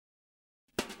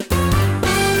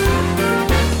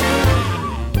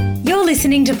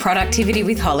listening to Productivity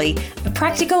with Holly, a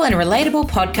practical and relatable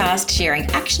podcast sharing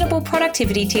actionable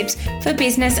productivity tips for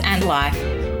business and life.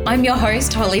 I'm your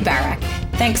host, Holly Barrack.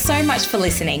 Thanks so much for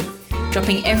listening.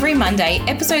 Dropping every Monday,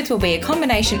 episodes will be a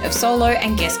combination of solo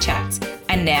and guest chats.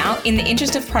 And now, in the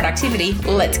interest of productivity,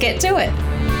 let's get to it.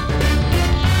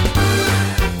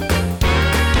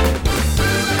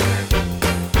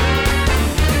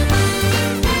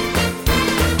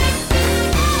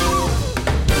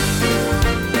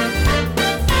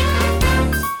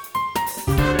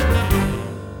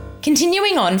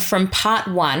 Continuing on from part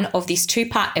one of this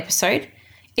two-part episode,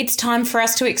 it's time for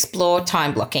us to explore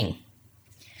time blocking.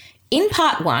 In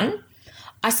part one,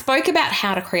 I spoke about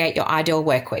how to create your ideal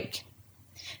work week.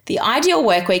 The ideal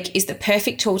work week is the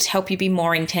perfect tool to help you be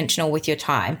more intentional with your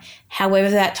time, however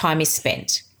that time is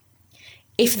spent.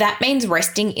 If that means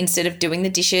resting instead of doing the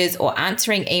dishes or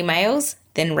answering emails,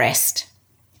 then rest.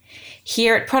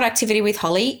 Here at Productivity with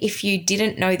Holly, if you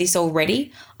didn't know this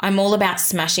already, I'm all about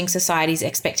smashing society's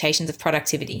expectations of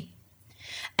productivity.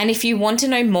 And if you want to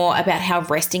know more about how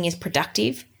resting is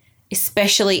productive,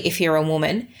 especially if you're a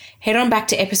woman, head on back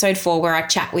to episode 4 where I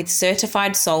chat with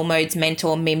Certified Soul Modes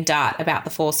mentor Mim Dart about the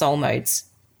 4 soul modes.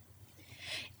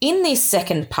 In this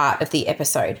second part of the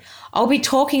episode, I'll be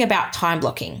talking about time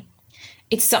blocking.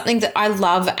 It's something that I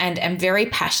love and am very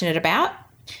passionate about.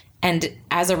 And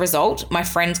as a result, my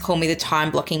friends call me the time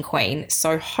blocking queen.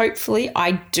 So hopefully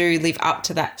I do live up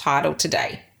to that title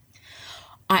today.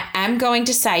 I am going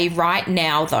to say right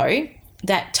now though,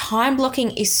 that time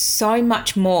blocking is so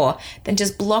much more than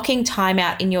just blocking time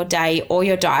out in your day or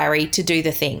your diary to do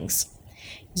the things.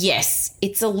 Yes,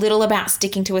 it's a little about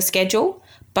sticking to a schedule,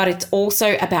 but it's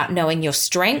also about knowing your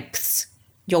strengths,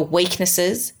 your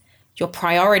weaknesses, your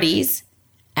priorities,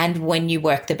 and when you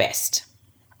work the best.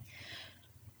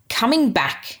 Coming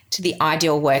back to the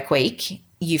ideal work week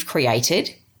you've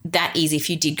created, that is if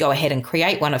you did go ahead and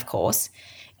create one, of course,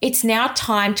 it's now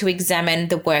time to examine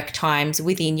the work times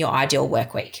within your ideal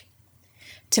work week.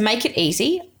 To make it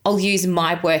easy, I'll use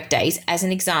my work days as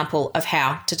an example of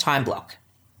how to time block.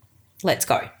 Let's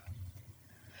go.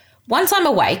 Once I'm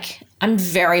awake, I'm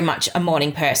very much a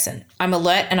morning person. I'm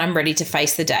alert and I'm ready to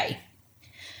face the day.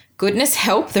 Goodness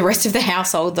help the rest of the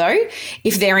household though,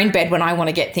 if they're in bed when I want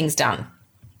to get things done.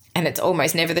 And it's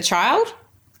almost never the child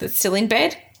that's still in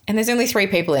bed, and there's only 3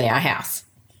 people in our house.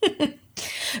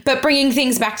 But bringing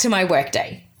things back to my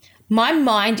workday, my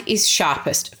mind is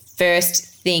sharpest first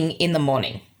thing in the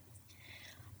morning.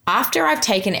 After I've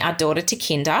taken our daughter to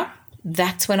kinder,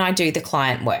 that's when I do the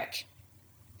client work.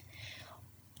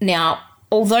 Now,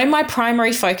 although my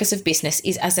primary focus of business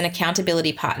is as an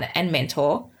accountability partner and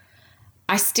mentor,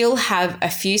 I still have a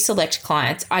few select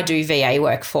clients I do VA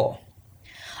work for.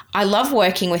 I love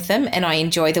working with them and I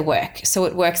enjoy the work, so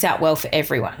it works out well for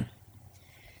everyone.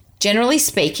 Generally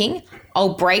speaking,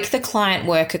 I'll break the client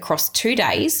work across 2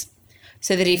 days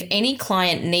so that if any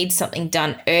client needs something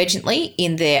done urgently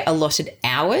in their allotted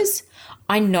hours,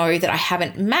 I know that I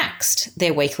haven't maxed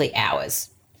their weekly hours.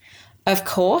 Of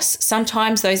course,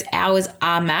 sometimes those hours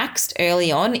are maxed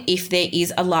early on if there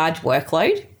is a large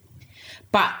workload,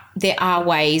 but there are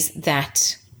ways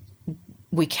that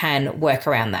we can work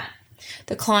around that.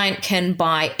 The client can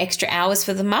buy extra hours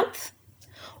for the month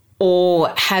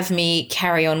or have me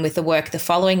carry on with the work the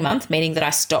following month, meaning that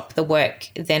I stop the work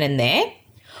then and there.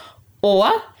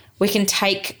 Or we can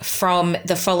take from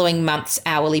the following month's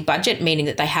hourly budget, meaning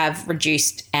that they have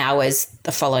reduced hours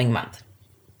the following month.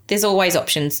 There's always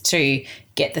options to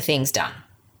get the things done.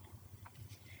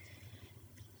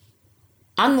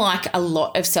 Unlike a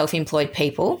lot of self-employed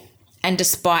people, and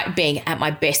despite being at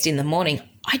my best in the morning,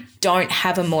 I don't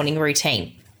have a morning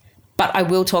routine, but I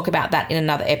will talk about that in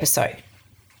another episode.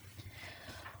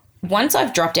 Once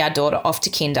I've dropped our daughter off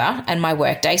to kinder and my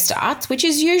workday starts, which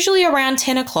is usually around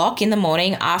 10 o'clock in the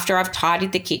morning after I've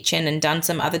tidied the kitchen and done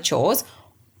some other chores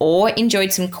or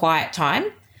enjoyed some quiet time,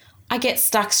 I get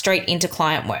stuck straight into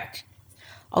client work.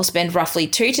 I'll spend roughly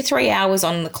 2 to 3 hours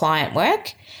on the client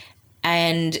work.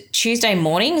 And Tuesday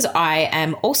mornings, I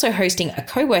am also hosting a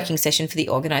co-working session for the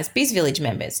Organised Biz Village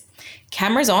members.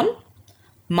 Cameras on,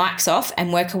 mics off,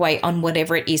 and work away on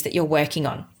whatever it is that you're working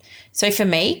on. So for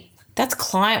me, that's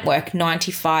client work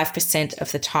 95%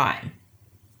 of the time.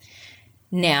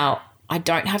 Now, I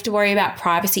don't have to worry about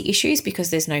privacy issues because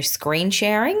there's no screen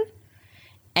sharing,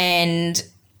 and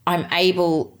I'm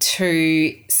able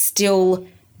to still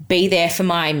be there for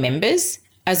my members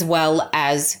as well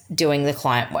as doing the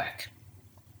client work.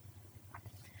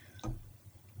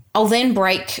 I'll then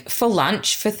break for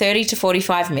lunch for 30 to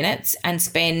 45 minutes and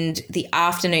spend the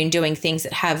afternoon doing things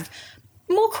that have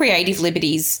more creative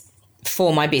liberties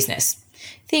for my business.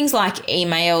 Things like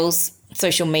emails,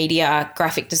 social media,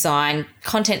 graphic design,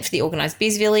 content for the Organised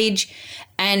Biz Village.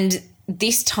 And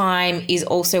this time is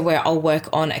also where I'll work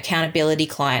on accountability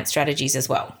client strategies as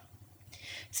well.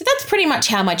 So that's pretty much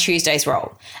how my Tuesdays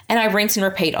roll. And I rinse and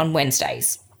repeat on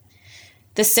Wednesdays.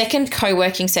 The second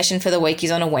co-working session for the week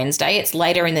is on a Wednesday. It's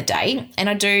later in the day, and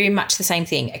I do much the same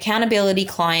thing. Accountability,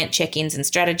 client check-ins and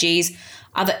strategies,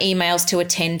 other emails to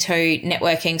attend to,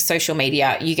 networking, social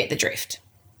media, you get the drift.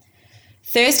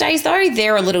 Thursdays, though,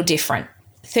 they're a little different.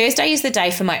 Thursday is the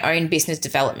day for my own business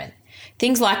development.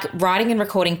 Things like writing and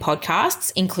recording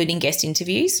podcasts, including guest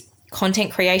interviews,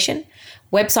 content creation,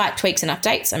 website tweaks and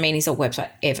updates. Is a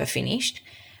website ever finished?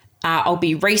 I'll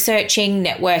be researching,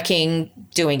 networking,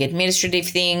 doing administrative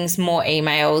things, more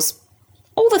emails,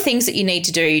 all the things that you need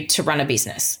to do to run a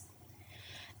business.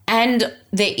 And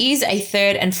there is a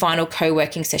third and final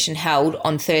co-working session held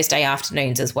on Thursday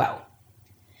afternoons as well.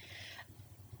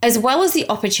 As well as the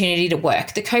opportunity to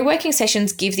work, the co-working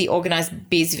sessions give the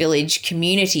Organised Biz Village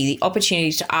community the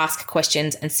opportunity to ask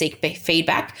questions and seek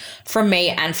feedback from me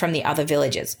and from the other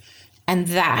villagers. And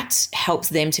that helps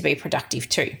them to be productive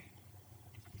too.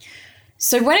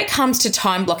 So when it comes to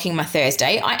time blocking my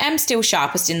Thursday, I am still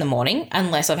sharpest in the morning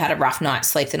unless I've had a rough night's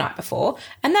sleep the night before.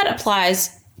 And that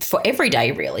applies for every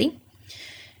day really.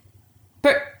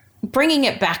 But bringing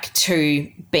it back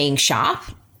to being sharp,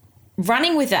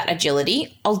 running with that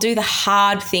agility, I'll do the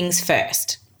hard things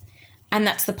first. And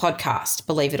that's the podcast,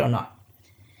 believe it or not.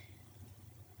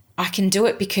 I can do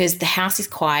it because the house is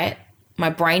quiet, my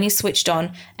brain is switched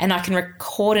on, and I can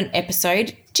record an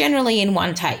episode generally in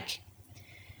one take.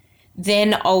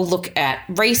 Then I'll look at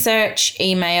research,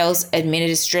 emails,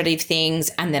 administrative things,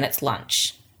 and then it's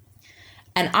lunch.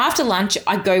 And after lunch,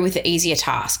 I go with the easier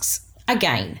tasks.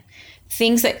 Again,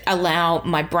 things that allow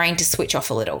my brain to switch off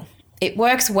a little. It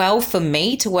works well for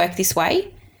me to work this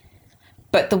way,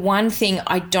 but the one thing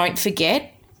I don't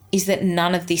forget is that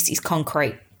none of this is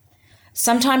concrete.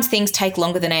 Sometimes things take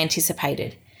longer than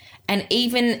anticipated, and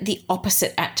even the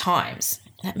opposite at times.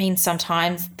 That means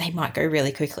sometimes they might go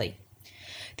really quickly.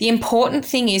 The important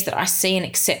thing is that I see and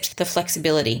accept the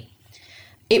flexibility.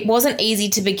 It wasn't easy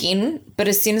to begin, but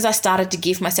as soon as I started to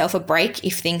give myself a break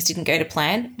if things didn't go to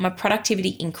plan, my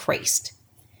productivity increased.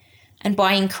 And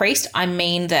by increased, I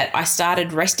mean that I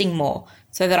started resting more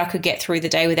so that I could get through the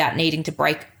day without needing to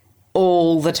break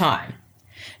all the time.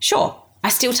 Sure, I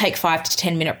still take 5 to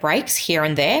 10 minute breaks here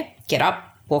and there, get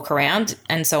up, walk around,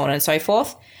 and so on and so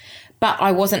forth. But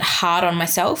I wasn't hard on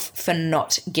myself for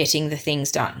not getting the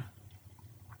things done.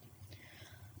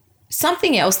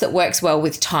 Something else that works well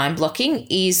with time blocking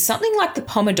is something like the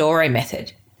Pomodoro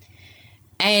method.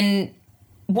 And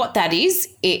what that is,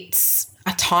 it's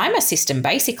a timer system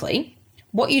basically.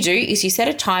 What you do is you set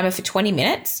a timer for 20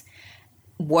 minutes,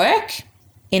 work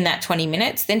in that 20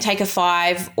 minutes, then take a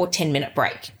 5 or 10 minute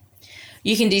break.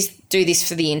 You can just do this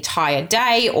for the entire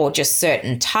day or just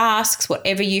certain tasks,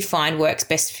 whatever you find works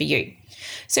best for you.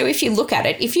 So if you look at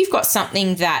it, if you've got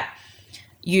something that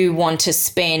you want to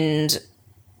spend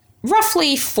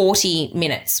roughly 40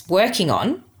 minutes working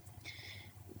on,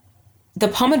 the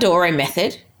Pomodoro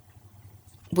method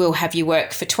will have you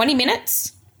work for 20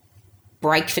 minutes,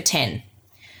 break for 10.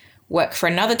 Work for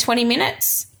another 20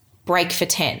 minutes, break for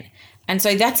 10. And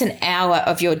so that's an hour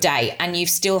of your day and you've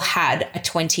still had a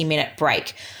 20-minute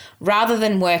break. Rather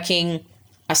than working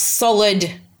a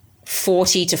solid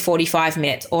 40 to 45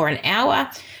 minutes or an hour,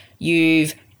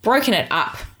 you've broken it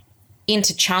up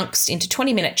into chunks, into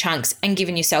 20-minute chunks, and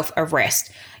given yourself a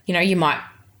rest. You might,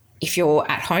 if you're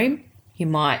at home, you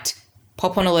might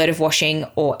pop on a load of washing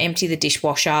or empty the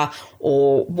dishwasher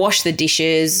or wash the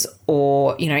dishes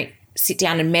or, sit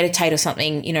down and meditate or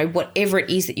something, whatever it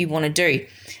is that you want to do,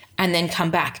 and then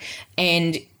come back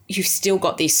and you've still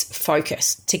got this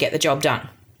focus to get the job done.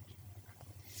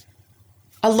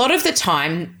 A lot of the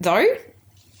time though,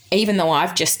 even though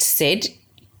I've just said,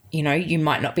 you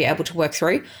might not be able to work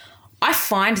through, I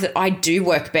find that I do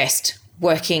work best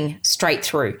working straight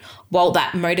through while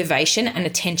that motivation and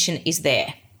attention is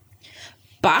there.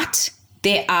 But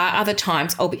there are other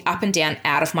times I'll be up and down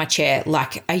out of my chair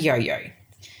like a yo-yo.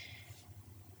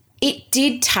 It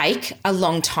did take a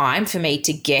long time for me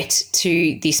to get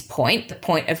to this point, the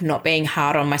point of not being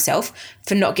hard on myself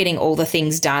for not getting all the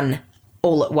things done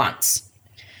all at once.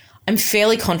 I'm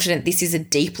fairly confident this is a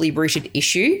deeply rooted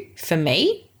issue for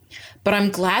me, but I'm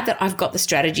glad that I've got the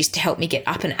strategies to help me get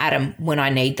up and at them when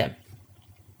I need them.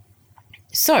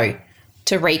 So,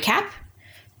 to recap,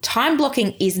 time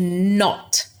blocking is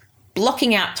not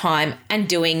blocking out time and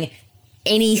doing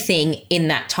anything in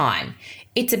that time.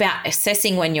 It's about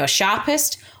assessing when you're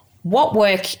sharpest, what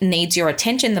work needs your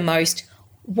attention the most,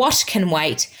 what can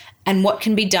wait, and what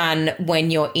can be done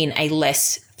when you're in a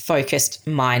less focused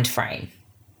mind frame.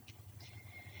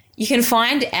 You can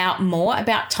find out more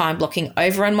about time blocking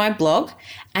over on my blog,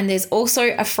 and there's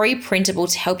also a free printable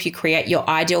to help you create your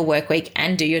ideal work week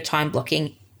and do your time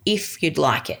blocking if you'd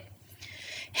like it.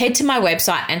 Head to my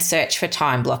website and search for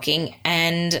time blocking,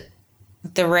 and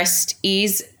the rest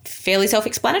is fairly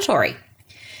self-explanatory.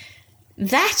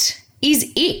 That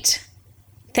is it.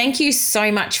 Thank you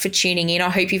so much for tuning in. I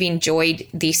hope you've enjoyed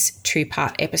this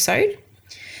 2-part episode.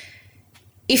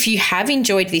 If you have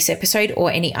enjoyed this episode or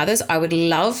any others, I would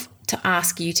love to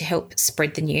ask you to help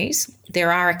spread the news.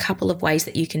 There are a couple of ways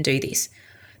that you can do this.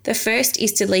 The first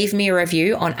is to leave me a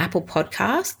review on Apple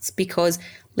Podcasts, because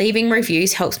leaving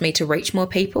reviews helps me to reach more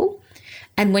people.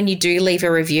 And when you do leave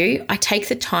a review, I take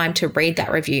the time to read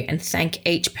that review and thank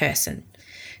each person.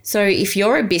 So if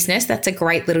you're a business, that's a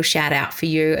great little shout out for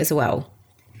you as well.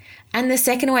 And the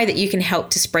second way that you can help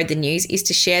to spread the news is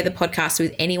to share the podcast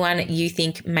with anyone you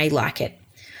think may like it.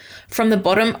 From the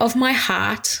bottom of my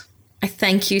heart, I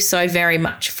thank you so very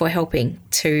much for helping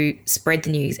to spread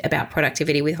the news about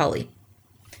Productivity with Holly.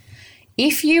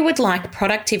 If you would like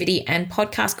productivity and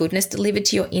podcast goodness delivered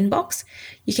to your inbox,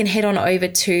 you can head on over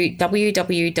to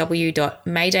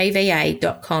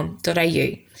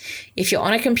www.maydayva.com.au. If you're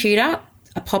on a computer,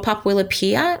 a pop-up will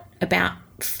appear about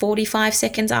 45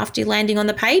 seconds after landing on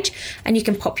the page, and you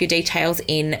can pop your details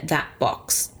in that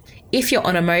box. If you're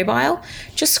on a mobile,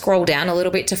 just scroll down a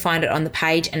little bit to find it on the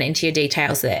page and enter your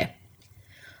details there.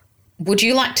 Would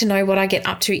you like to know what I get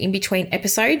up to in between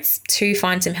episodes to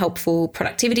find some helpful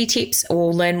productivity tips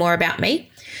or learn more about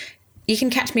me? You can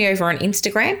catch me over on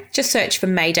Instagram. Just search for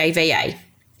Mayday VA.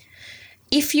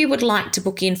 If you would like to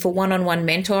book in for one-on-one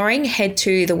mentoring, head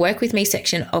to the Work With Me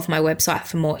section of my website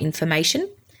for more information.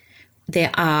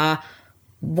 There are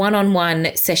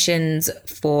one-on-one sessions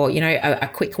for, a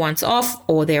quick once off,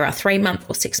 or there are 3-month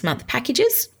or 6-month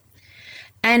packages.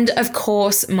 And of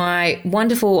course, my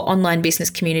wonderful online business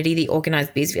community, the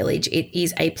Organised Biz Village. It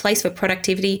is a place for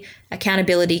productivity,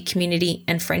 accountability, community,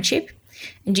 and friendship.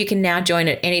 And you can now join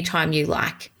at any time you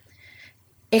like.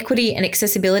 Equity and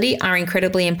accessibility are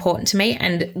incredibly important to me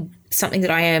and something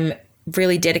that I am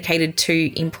really dedicated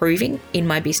to improving in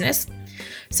my business.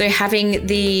 So having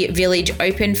the village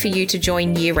open for you to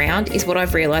join year round is what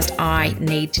I've realised I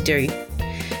need to do.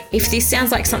 If this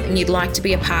sounds like something you'd like to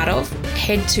be a part of,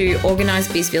 head to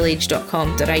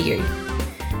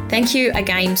organisedbizvillage.com.au. Thank you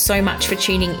again so much for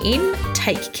tuning in.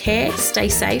 Take care, stay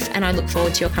safe, and I look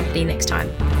forward to your company next time.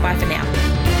 Bye for now.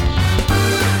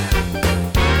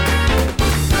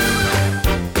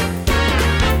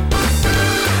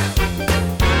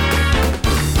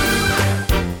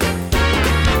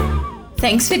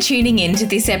 Thanks for tuning in to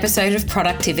this episode of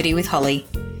Productivity with Holly.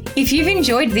 If you've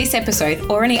enjoyed this episode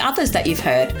or any others that you've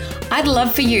heard, I'd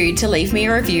love for you to leave me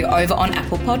a review over on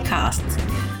Apple Podcasts.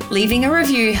 Leaving a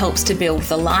review helps to build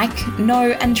the like,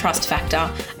 know, and trust factor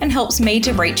and helps me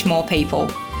to reach more people.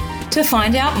 To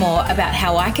find out more about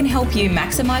how I can help you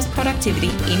maximize productivity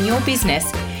in your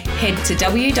business, head to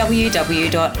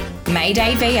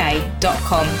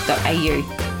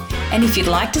www.maydayva.com.au. And if you'd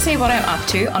like to see what I'm up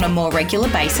to on a more regular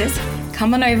basis,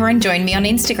 come on over and join me on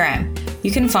Instagram. You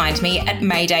can find me at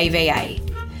Mayday VA.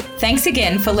 Thanks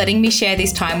again for letting me share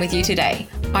this time with you today.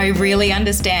 I really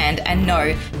understand and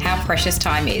know how precious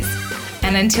time is.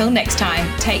 And until next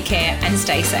time, take care and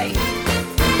stay safe.